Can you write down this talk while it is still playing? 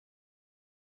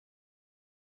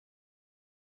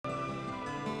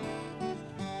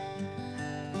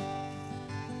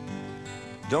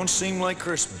don't seem like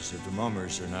Christmas if the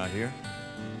mummers are not here.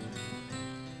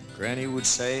 Granny would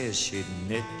say as she'd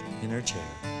knit in her chair.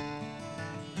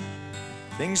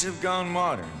 Things have gone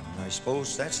modern, I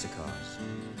suppose that's the cause.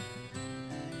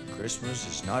 Christmas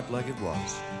is not like it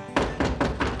was.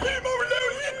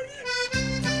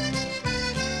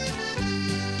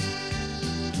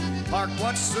 Hark,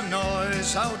 what's the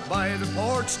noise out by the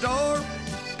porch door?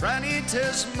 Granny,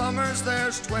 'tis mummers,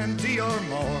 there's 20 or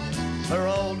more. Her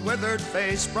old withered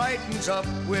face brightens up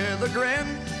with a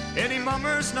grin. Any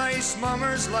mummers, nice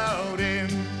mummers, loud in.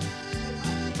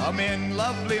 Come in,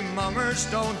 lovely mummers,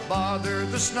 don't bother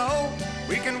the snow.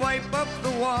 We can wipe up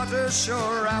the water,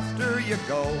 sure, after you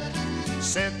go.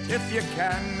 Sit if you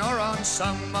can, or on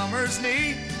some mummer's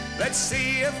knee. Let's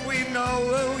see if we know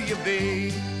who you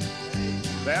be.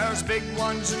 There's big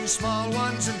ones and small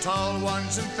ones and tall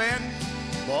ones and thin.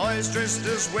 Boys dressed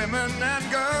as women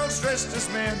and girls dressed as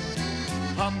men.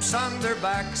 Humps on their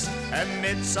backs and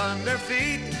mitts on their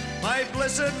feet. My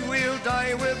blessed, we'll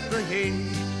die with the heat.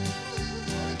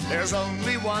 There's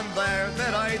only one there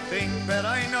that I think that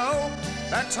I know.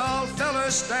 That tall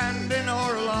fella standing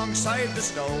o'er alongside the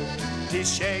stove.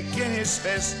 He's shaking his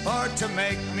fist for to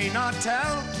make me not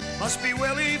tell. Must be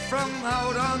Willie from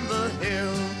out on the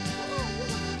hill.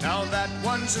 Now that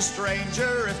one's a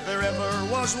stranger, if there ever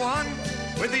was one,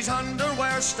 with his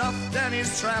underwear stuffed and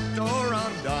his trapdoor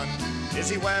undone. Is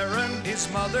he wearing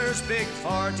his mother's big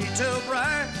 42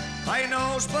 bra? I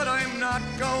knows, but I'm not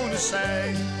going to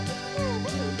say.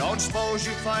 Don't suppose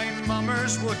you find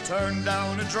mummers would turn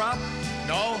down a drop.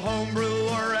 No homebrew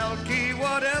or elky,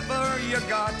 whatever you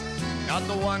got. Not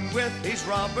the one with his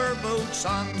rubber boots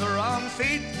on the wrong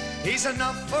feet. He's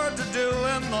enough for to do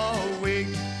him all week.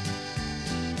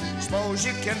 Suppose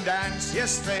you can dance,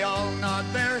 yes, they all nod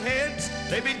their heads.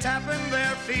 They've been tapping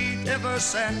their feet ever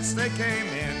since they came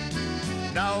in.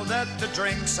 Now that the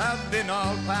drinks have been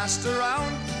all passed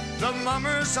around, the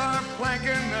mummers are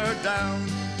planking her down.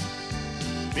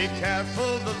 Be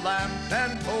careful the lamp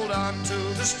and hold on to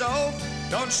the stove.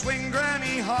 Don't swing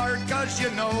Granny hard, 'cause you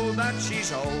know that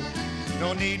she's old.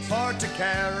 No need for to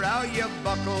care how you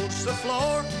buckles the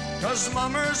floor, 'cause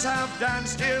mummers have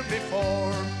danced here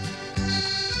before.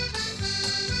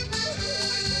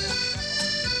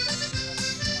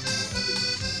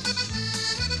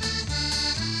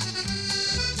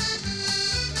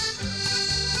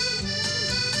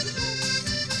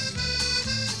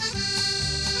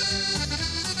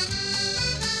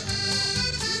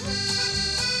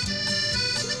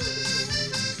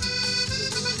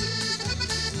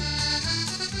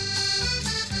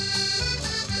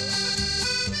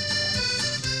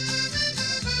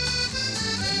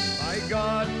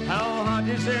 God, how hot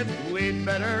is it? We'd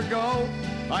better go.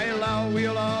 I allow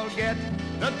we'll all get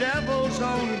the devil's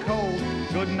own cold.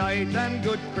 Good night and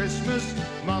good Christmas,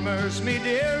 mummers, me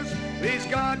dears. Please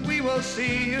God, we will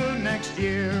see you next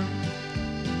year.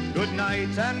 Good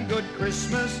night and good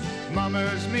Christmas,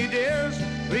 mummers, me dears.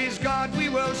 Please God, we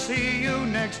will see you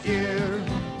next year.